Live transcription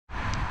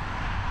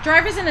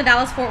Drivers in the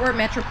Dallas-Fort Worth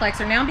Metroplex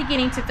are now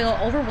beginning to feel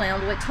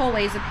overwhelmed with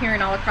tollways appearing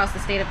all across the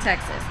state of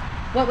Texas.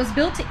 What was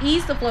built to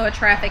ease the flow of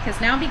traffic has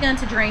now begun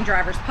to drain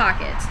drivers'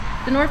 pockets.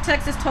 The North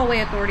Texas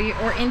Tollway Authority,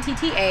 or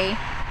NTTA,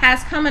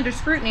 has come under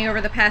scrutiny over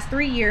the past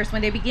 3 years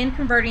when they begin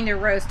converting their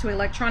roads to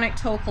electronic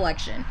toll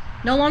collection.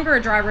 No longer are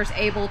drivers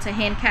able to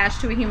hand cash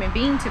to a human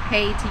being to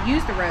pay to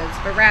use the roads,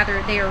 but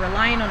rather they are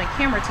relying on a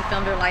camera to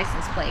film their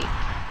license plate.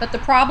 But the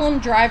problem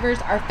drivers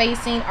are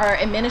facing are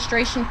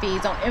administration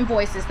fees on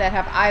invoices that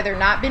have either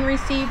not been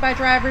received by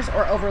drivers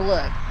or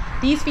overlooked.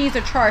 These fees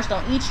are charged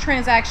on each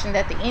transaction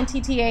that the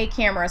NTTA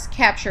cameras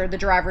capture the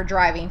driver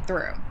driving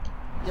through.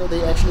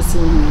 They actually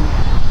send you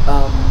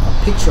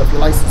a picture of your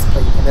license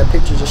plate, and that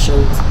picture just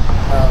shows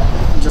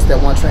just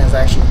that one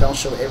transaction. It don't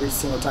show every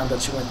single time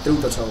that you went through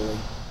the tollway.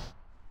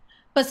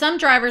 But some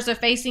drivers are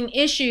facing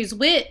issues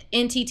with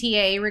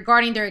NTTA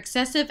regarding their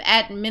excessive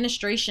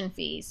administration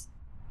fees.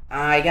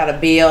 I got a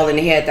bill and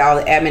they had all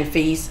the admin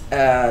fees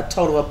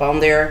total up on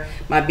there.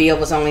 My bill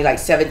was only like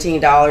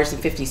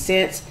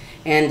 $17.50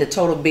 and the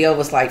total bill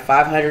was like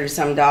 $500 or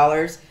some.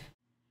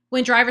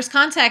 When drivers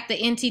contact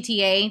the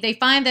NTTA, they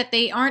find that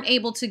they aren't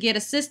able to get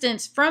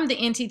assistance from the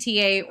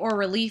NTTA or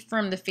relief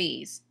from the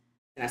fees.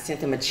 And I sent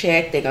them a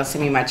check. They're going to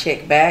send me my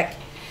check back.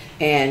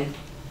 And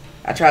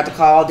I tried to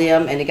call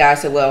them and the guy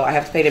said, well, I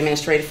have to pay the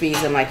administrative fees.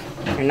 I'm like,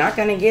 you're not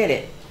going to get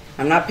it.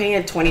 I'm not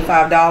paying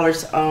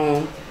 $25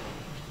 on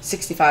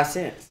 65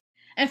 cents.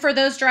 And for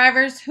those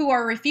drivers who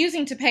are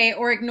refusing to pay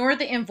or ignore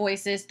the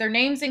invoices, their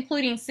names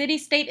including city,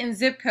 state, and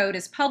zip code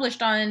is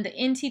published on the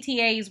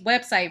NTTA's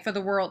website for the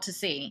world to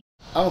see.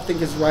 I don't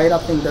think it's right. I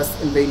think that's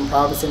invading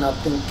privacy, and I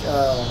think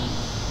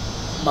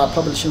by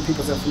publishing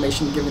people's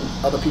information, giving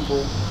other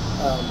people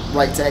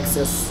right to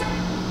access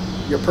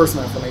your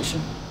personal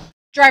information.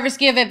 Drivers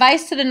give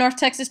advice to the North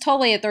Texas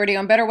Tollway Authority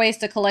on better ways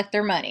to collect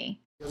their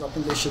money. I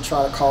think they should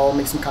try to call,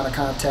 make some kind of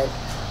contact,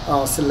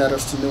 send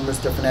letters to numerous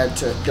different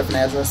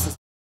addresses.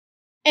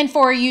 And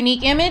for a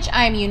Unique Image,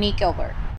 I'm Unique Gilbert.